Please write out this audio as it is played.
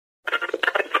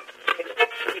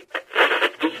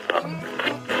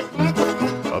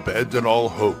Abandon all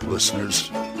hope,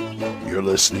 listeners. You're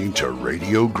listening to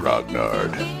Radio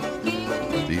Grognard,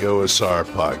 the OSR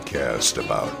podcast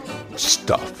about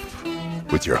stuff,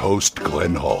 with your host,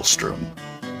 Glenn Hallstrom.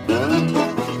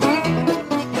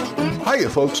 Hiya,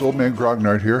 folks. Old Man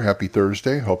Grognard here. Happy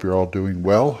Thursday. Hope you're all doing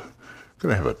well.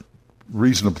 Going to have a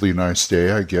reasonably nice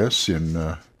day, I guess, in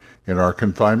our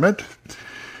confinement.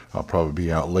 I'll probably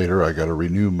be out later. I got to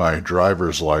renew my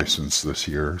driver's license this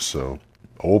year, so,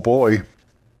 oh boy,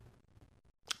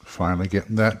 finally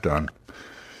getting that done.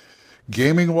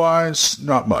 Gaming-wise,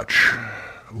 not much.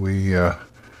 We, the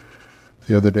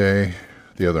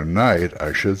other night,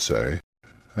 I should say,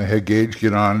 I had Gage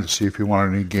get on to see if he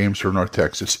wanted any games for North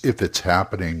Texas, if it's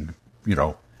happening,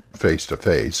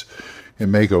 face-to-face. It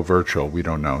may go virtual. We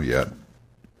don't know yet,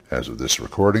 as of this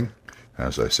recording,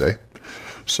 as I say.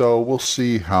 So we'll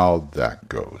see how that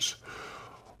goes.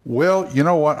 Well, you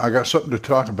know what? I got something to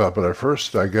talk about, but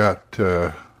first I got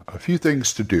a few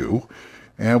things to do,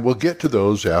 and we'll get to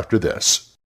those after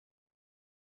this.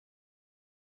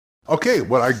 Okay,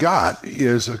 what I got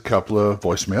is a couple of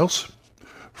voicemails.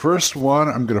 First one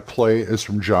I'm going to play is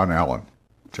from John Allen.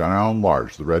 John Allen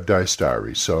Large, the Red Dice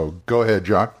Diaries. So go ahead,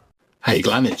 John. Hey,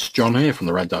 Glenn, it's John here from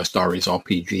the Red Dice Diaries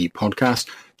RPG podcast.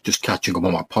 Just catching up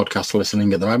on my podcast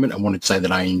listening at the moment. I wanted to say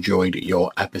that I enjoyed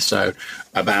your episode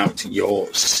about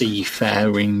your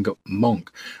seafaring monk.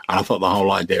 And I thought the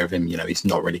whole idea of him, he's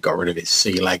not really got rid of his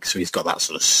sea legs, so he's got that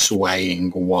sort of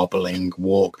swaying, wobbling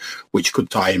walk, which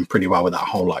could tie in pretty well with that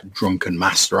whole drunken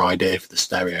master idea for the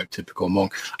stereotypical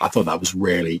monk. I thought that was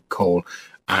really cool.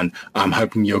 And I'm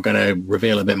hoping you're going to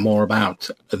reveal a bit more about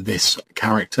this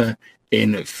character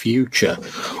in future.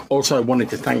 Also, I wanted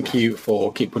to thank you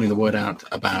for keep putting the word out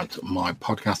about my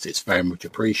podcast. It's very much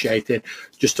appreciated.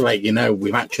 Just to let you know,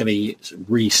 we've actually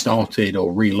restarted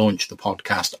or relaunched the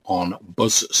podcast on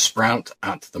Buzzsprout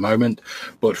at the moment.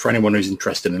 But for anyone who's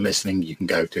interested in listening, you can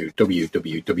go to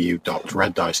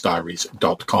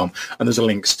www.reddicediaries.com, and there's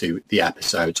links to the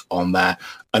episodes on there.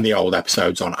 And the old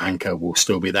episodes on Anchor will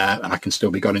still be there, and I can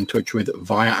still be got in touch with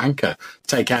via Anchor.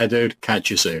 Take care, dude. Catch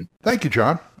you soon. Thank you,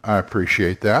 John. I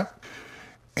appreciate that.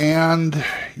 And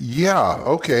yeah,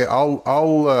 okay,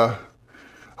 I'll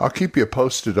keep you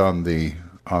posted on the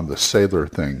sailor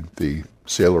thing, the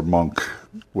sailor monk,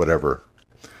 whatever.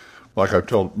 Like I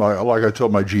told my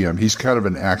GM, he's kind of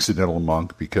an accidental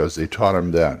monk because they taught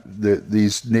him that.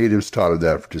 These natives taught him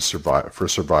that for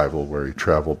survival, where he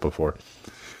traveled before.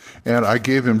 And I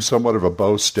gave him somewhat of a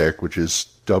bow stick, which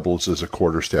doubles as a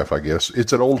quarterstaff, I guess.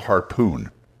 It's an old harpoon.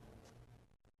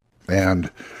 And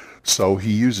so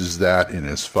he uses that in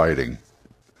his fighting,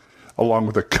 along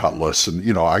with a cutlass.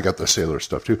 And, I got the sailor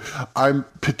stuff too. I'm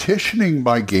petitioning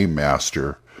my game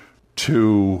master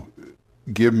to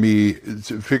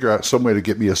figure out some way to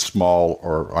get me a small,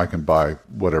 or I can buy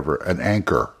whatever, an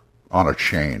anchor on a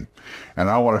chain. And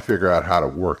I want to figure out how to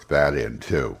work that in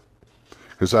too.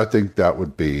 Because I think that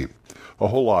would be a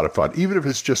whole lot of fun. Even if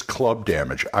it's just club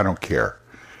damage, I don't care.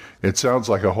 It sounds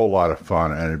like a whole lot of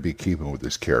fun, and it'd be keeping with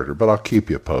this character. But I'll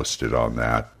keep you posted on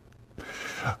that.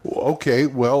 Okay,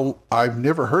 well, I've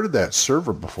never heard of that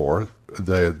server before,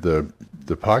 the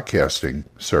podcasting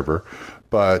server.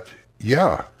 But,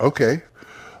 yeah, okay.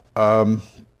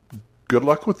 Good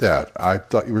luck with that. I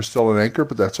thought you were still an anchor,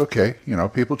 but that's okay.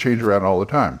 People change around all the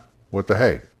time. What the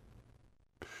hey?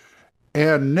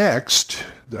 And next,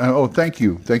 thank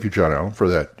you, John Allen, for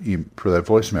that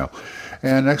voicemail.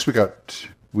 And next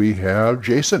we have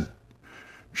Jason.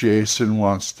 Jason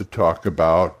wants to talk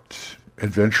about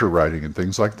adventure writing and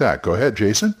things like that. Go ahead,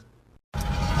 Jason.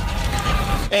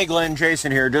 Hey, Glenn, Jason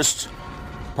here. Just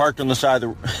parked on the side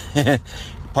of the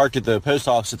parked at the post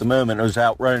office at the moment. I was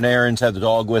out running errands, had the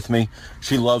dog with me.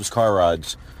 She loves car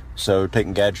rides, so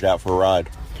taking Gadget out for a ride.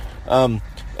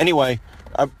 Anyway,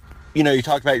 you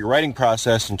talked about your writing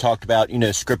process and talked about,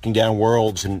 scripting down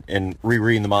worlds and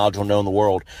rereading the module, knowing the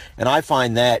world. And I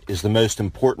find that is the most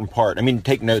important part. I mean,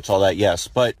 take notes, all that, yes.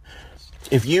 But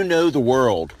if you know the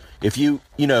world, if you've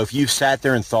sat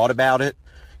there and thought about it,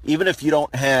 even if you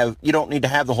don't need to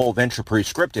have the whole adventure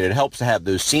pre-scripted. It helps to have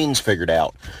those scenes figured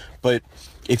out. But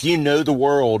if you know the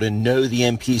world and know the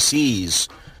NPCs,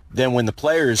 then when the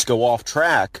players go off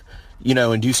track,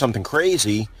 and do something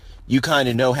crazy, you kind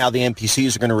of know how the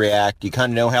NPCs are going to react. You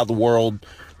kind of know how the world,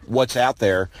 what's out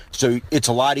there. So it's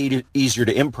a lot easier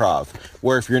to improv.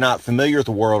 Where if you're not familiar with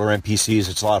the world or NPCs,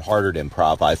 it's a lot harder to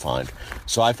improv, I find.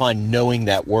 So I find knowing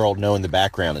that world, knowing the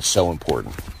background is so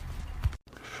important.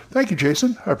 Thank you,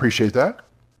 Jason. I appreciate that.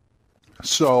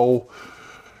 So,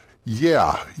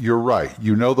 yeah, you're right.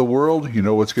 You know the world. You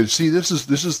know what's good. See, this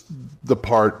is the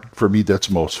part for me that's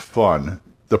most fun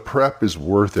the prep is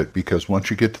worth it because once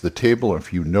you get to the table,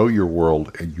 if you know your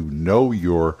world and you know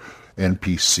your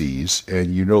NPCs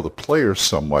and you know the players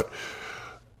somewhat,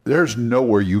 there's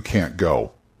nowhere you can't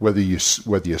go. Whether you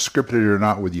scripted it or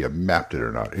not, whether you mapped it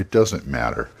or not, it doesn't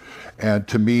matter. And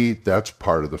to me, that's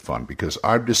part of the fun because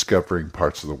I'm discovering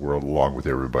parts of the world along with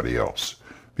everybody else.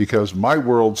 Because my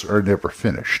worlds are never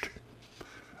finished.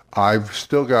 I've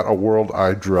still got a world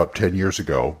I drew up 10 years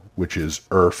ago, which is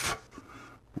Earth,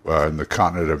 in the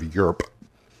continent of Europe.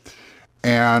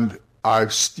 And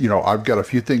I've got a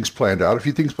few things planned out.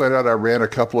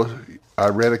 I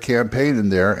ran a campaign in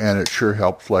there, and it sure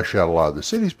helped flesh out a lot of the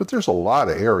cities. But there's a lot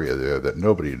of area there that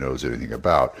nobody knows anything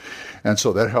about, and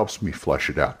so that helps me flesh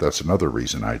it out. That's another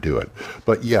reason I do it.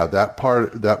 But yeah, that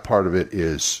part of it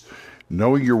is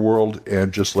knowing your world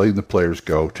and just letting the players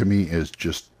go. To me, is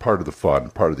just part of the fun,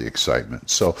 part of the excitement.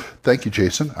 So thank you,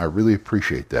 Jason. I really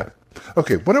appreciate that.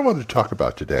 Okay, what I wanted to talk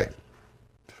about today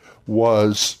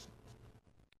was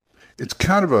it's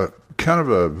kind of a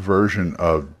version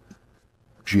of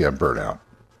GM burnout.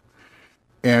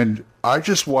 And I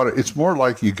just it's more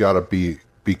like you got to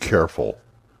be careful.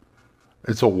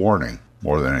 It's a warning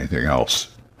more than anything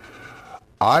else.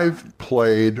 I've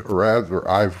GM'd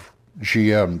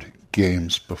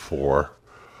games before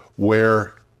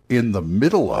where in the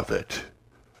middle of it,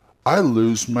 I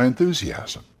lose my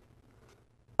enthusiasm.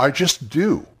 I just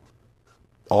do.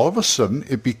 All of a sudden,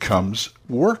 it becomes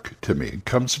work to me. It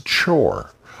becomes a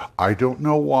chore. I don't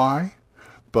know why,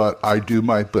 but I do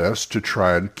my best to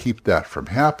try and keep that from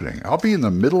happening. I'll be in the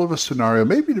middle of a scenario,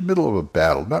 maybe in the middle of a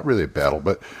battle, not really a battle,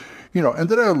 but, and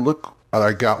then I look and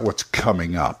I got what's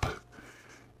coming up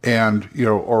and,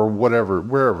 or whatever,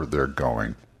 wherever they're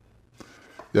going.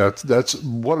 That's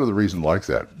one of the reasons like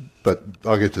that, but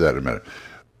I'll get to that in a minute.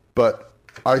 But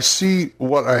I see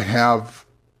what I have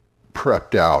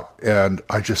prepped out, and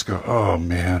I just go, oh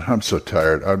man, I'm so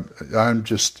tired. I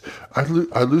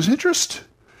lose interest.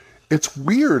 It's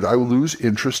weird. I lose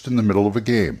interest in the middle of a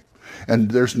game,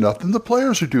 and there's nothing the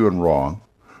players are doing wrong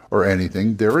or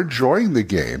anything. They're enjoying the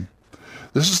game.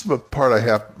 This is the part I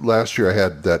have. Last year I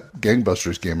had that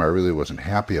Gangbusters game I really wasn't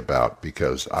happy about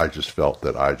because I just felt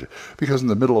that because in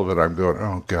the middle of it I'm going,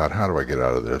 oh God, how do I get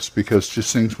out of this? Because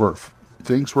just things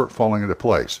weren't falling into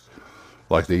place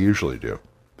like they usually do.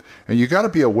 And you got to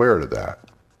be aware of that.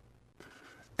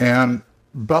 And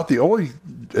about the only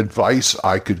advice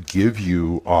I could give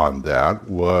you on that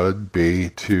would be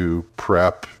to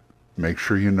prep, make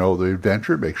sure you know the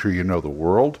adventure, make sure you know the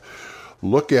world,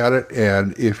 look at it,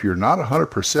 and if you're not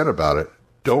 100% about it,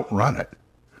 don't run it.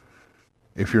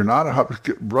 If you're not,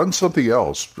 run something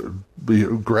else.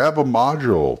 Grab a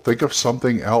module, think of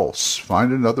something else,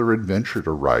 find another adventure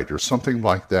to write or something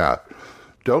like that.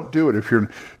 Don't do it if you're...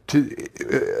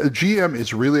 a GM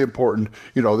is really important.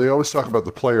 They always talk about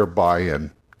the player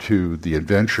buy-in to the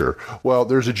adventure. Well,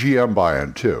 there's a GM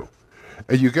buy-in too.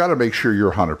 And you got to make sure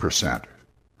you're 100%.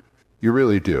 You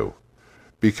really do.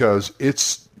 Because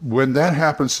when that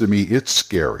happens to me, it's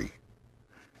scary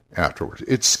afterwards.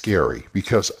 It's scary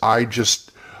because I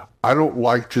don't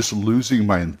like just losing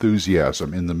my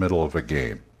enthusiasm in the middle of a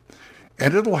game.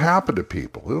 And it'll happen to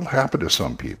people. It'll happen to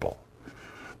some people.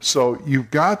 So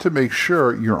you've got to make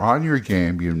sure you're on your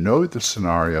game, you know the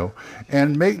scenario,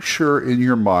 and make sure in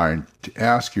your mind to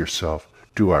ask yourself,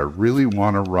 do I really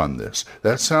want to run this?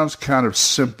 That sounds kind of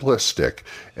simplistic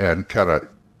and kind of,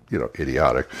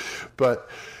 idiotic, but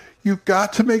you've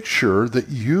got to make sure that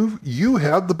you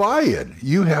have the buy-in.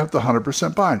 You have the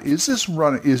 100% buy-in. Is this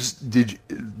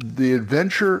the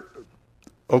adventure,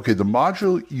 okay, the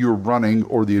module you're running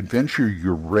or the adventure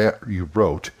you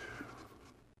wrote,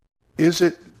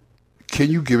 can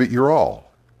you give it your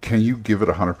all? Can you give it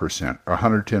 100% or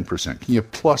 110%? Can you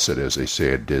plus it, as they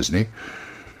say at Disney?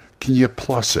 Can you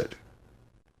plus it?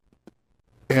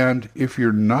 And if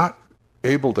you're not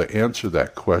able to answer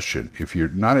that question, if you're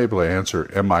not able to answer,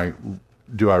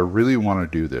 do I really want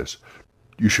to do this?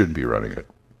 You shouldn't be running it.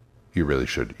 You really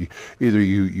should. Either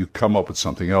you come up with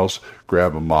something else,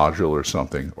 grab a module or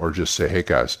something, or just say, hey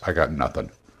guys, I got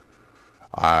nothing.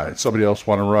 Somebody else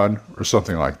want to run or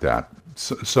something like that.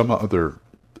 Some other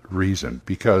reason,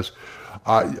 because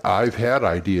I've had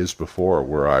ideas before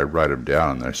where I write them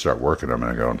down and I start working them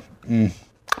and I go,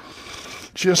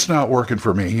 just not working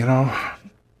for me,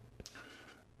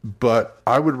 But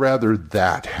I would rather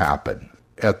that happen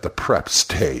at the prep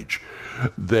stage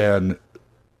than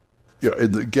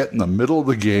get in the middle of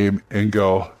the game and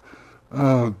go,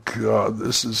 oh God,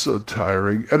 this is so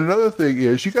tiring. And another thing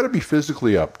is you got to be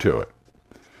physically up to it.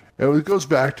 And it goes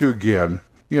back to, again,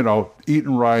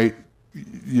 eating right,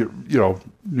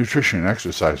 nutrition and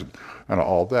exercise and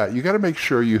all that. You got to make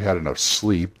sure you had enough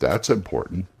sleep. That's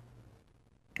important.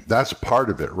 That's part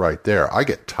of it right there. I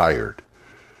get tired.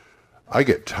 I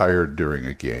get tired during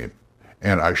a game,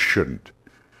 and I shouldn't.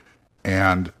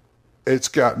 And it's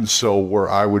gotten so where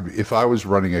if I was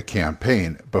running a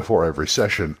campaign before every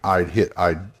session,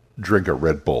 I'd drink a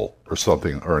Red Bull or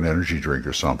something, or an energy drink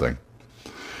or something,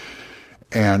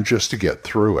 and just to get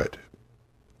through it.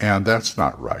 And that's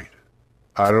not right.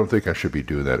 I don't think I should be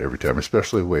doing that every time,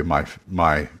 especially the way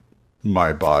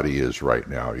my body is right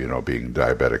now, being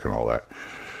diabetic and all that.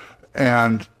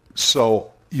 And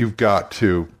so you got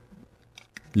to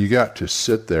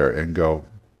sit there and go,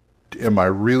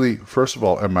 first of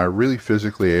all, am I really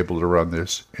physically able to run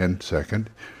this? And second,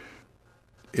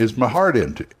 is my heart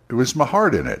in it?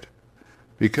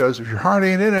 Because if your heart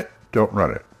ain't in it, don't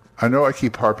run it. I know I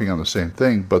keep harping on the same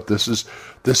thing, but this is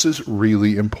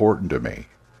really important to me,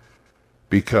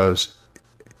 because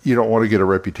you don't want to get a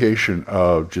reputation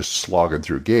of just slogging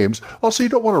through games. Also, you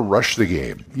don't want to rush the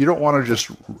game. You don't want to just...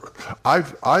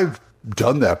 I've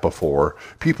done that before.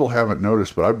 People haven't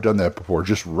noticed, but I've done that before.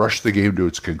 Just rush the game to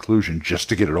its conclusion just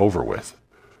to get it over with.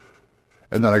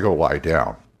 And then I go lie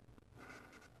down.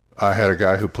 I had a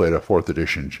guy who ran a 4th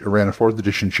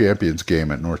edition Champions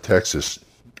game at North Texas,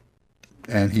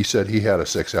 and he said he had a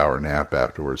 6-hour nap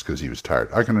afterwards because he was tired.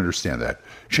 I can understand that.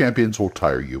 Champions will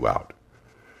tire you out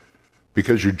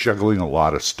because you're juggling a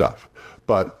lot of stuff.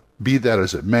 But be that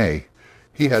as it may,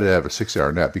 he had to have a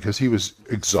 6-hour nap because he was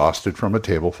exhausted from a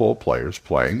table full of players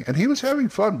playing, and he was having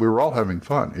fun. We were all having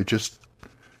fun. It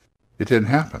didn't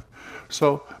happen.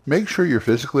 So make sure you're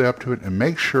physically up to it, and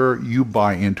make sure you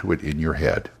buy into it in your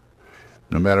head,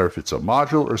 no matter if it's a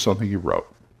module or something you wrote.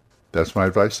 That's my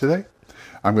advice today.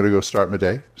 I'm going to go start my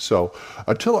day. So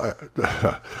until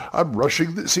I'm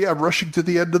rushing to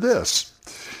the end of this.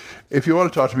 If you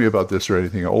want to talk to me about this or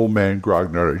anything,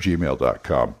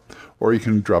 oldmangrognard@gmail.com, or you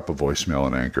can drop a voicemail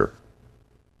on Anchor.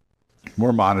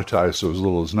 We're monetized, so as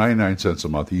little as 99 cents a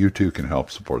month, you too can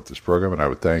help support this program, and I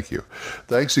would thank you.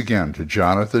 Thanks again to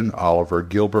Jonathan, Oliver,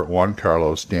 Gilbert, Juan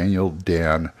Carlos, Daniel,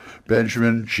 Dan,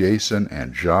 Benjamin, Jason,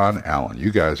 and John Allen. You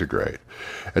guys are great.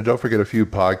 And don't forget a few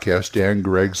podcasts: Dan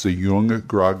Gregg's The Young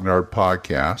Grognard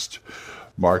Podcast,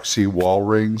 Mark C.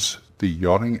 Walring's The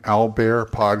Yawning Owlbear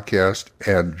Podcast,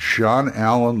 and John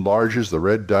Allen Large's The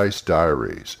Red Dice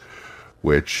Diaries,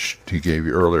 which he gave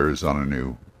you earlier, is on a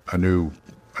new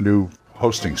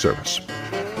hosting service.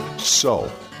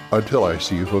 So, until I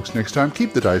see you folks next time,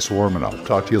 keep the dice warm, and I'll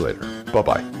talk to you later.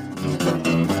 Bye-bye.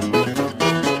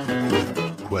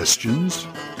 Questions?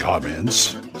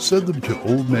 Comments? Send them to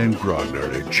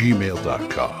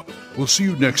oldmangrognard@gmail.com. We'll see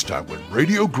you next time when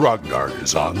Radio Grognard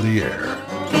is on the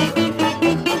air.